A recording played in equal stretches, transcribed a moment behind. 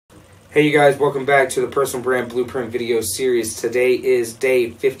Hey you guys, welcome back to the Personal Brand Blueprint video series. Today is day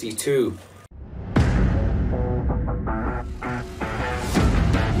 52.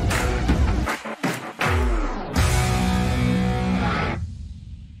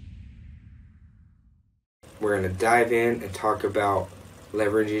 We're going to dive in and talk about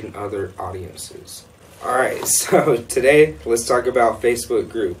leveraging other audiences. Alright, so today let's talk about Facebook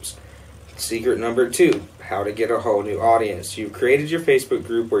groups. Secret number 2, how to get a whole new audience. You've created your Facebook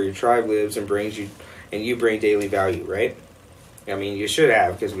group where your tribe lives and you bring daily value, right? I mean, you should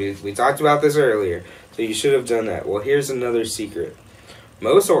have, because we talked about this earlier. So you should have done that. Well, here's another secret.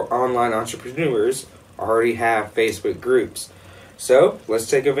 Most online entrepreneurs already have Facebook groups. So let's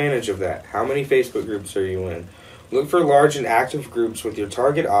take advantage of that. How many Facebook groups are you in? Look for large and active groups with your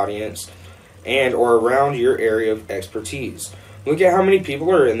target audience and or around your area of expertise. Look at how many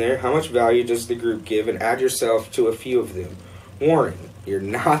people are in there, how much value does the group give, and add yourself to a few of them. Warning, you're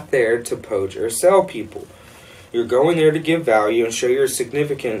not there to poach or sell people. You're going there to give value and show your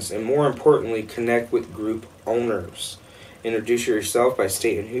significance, and more importantly, connect with group owners. Introduce yourself by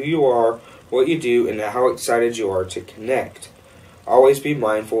stating who you are, what you do, and how excited you are to connect. Always be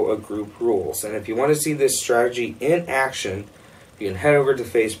mindful of group rules. And if you want to see this strategy in action, you can head over to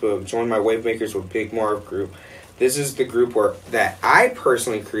Facebook, join my Wave Makers with Big Marv group. This is the group that I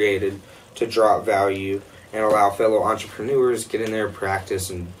personally created to drop value and allow fellow entrepreneurs get in there,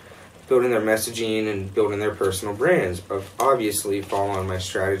 practice, and building their messaging and building their personal brands, but obviously following my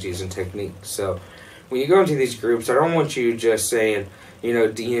strategies and techniques. So when you go into these groups, I don't want you just saying, you know,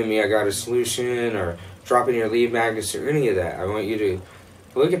 DM me, I got a solution, or dropping your lead magnets or any of that. I want you to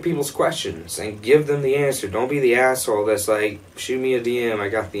look at people's questions and give them the answer. Don't be the asshole that's like, shoot me a DM, I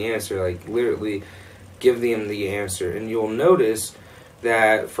got the answer. Like, literally give them the answer. And you'll notice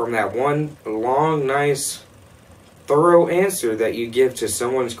that from that one long, nice, thorough answer that you give to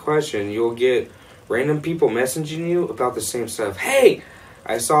someone's question, you'll get random people messaging you about the same stuff. Hey,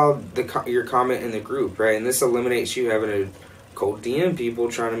 I saw your comment in the group, right? And this eliminates you having to cold DM people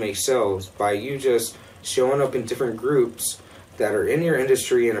trying to make sales by you just showing up in different groups that are in your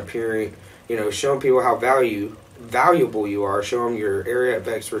industry and appearing, you know, showing people how valuable you are, show them your area of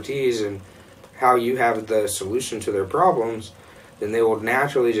expertise and how you have the solution to their problems. Then they will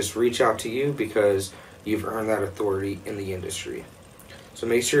naturally just reach out to you because you've earned that authority in the industry. So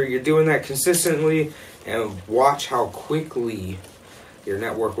make sure you're doing that consistently and watch how quickly your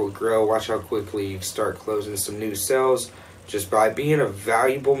network will grow. Watch how quickly you start closing some new sales just by being a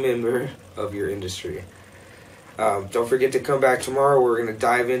valuable member of your industry. Don't forget to come back tomorrow. We're going to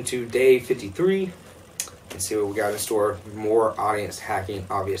dive into day 53 and see what we got in store. More audience hacking,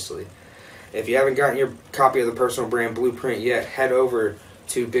 obviously. If you haven't gotten your copy of the Personal Brand Blueprint yet, head over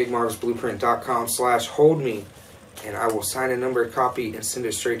to bigmarvsblueprint.com/holdme and I will sign a numbered copy and send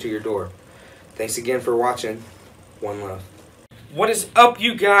it straight to your door. Thanks again for watching. One love. What is up,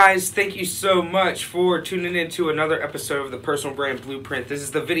 you guys? Thank you so much for tuning in to another episode of the Personal Brand Blueprint. This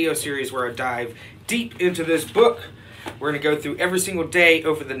is the video series where I dive deep into this book. We're going to go through every single day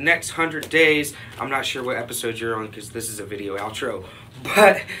over the next 100 days. I'm not sure what episode you're on because this is a video outro.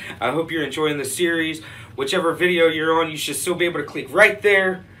 But I hope you're enjoying the series. Whichever video you're on, you should still be able to click right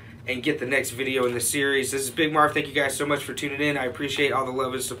there and get the next video in the series. This is Big Marv. Thank you guys so much for tuning in. I appreciate all the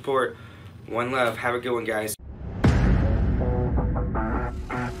love and support. One love. Have a good one, guys.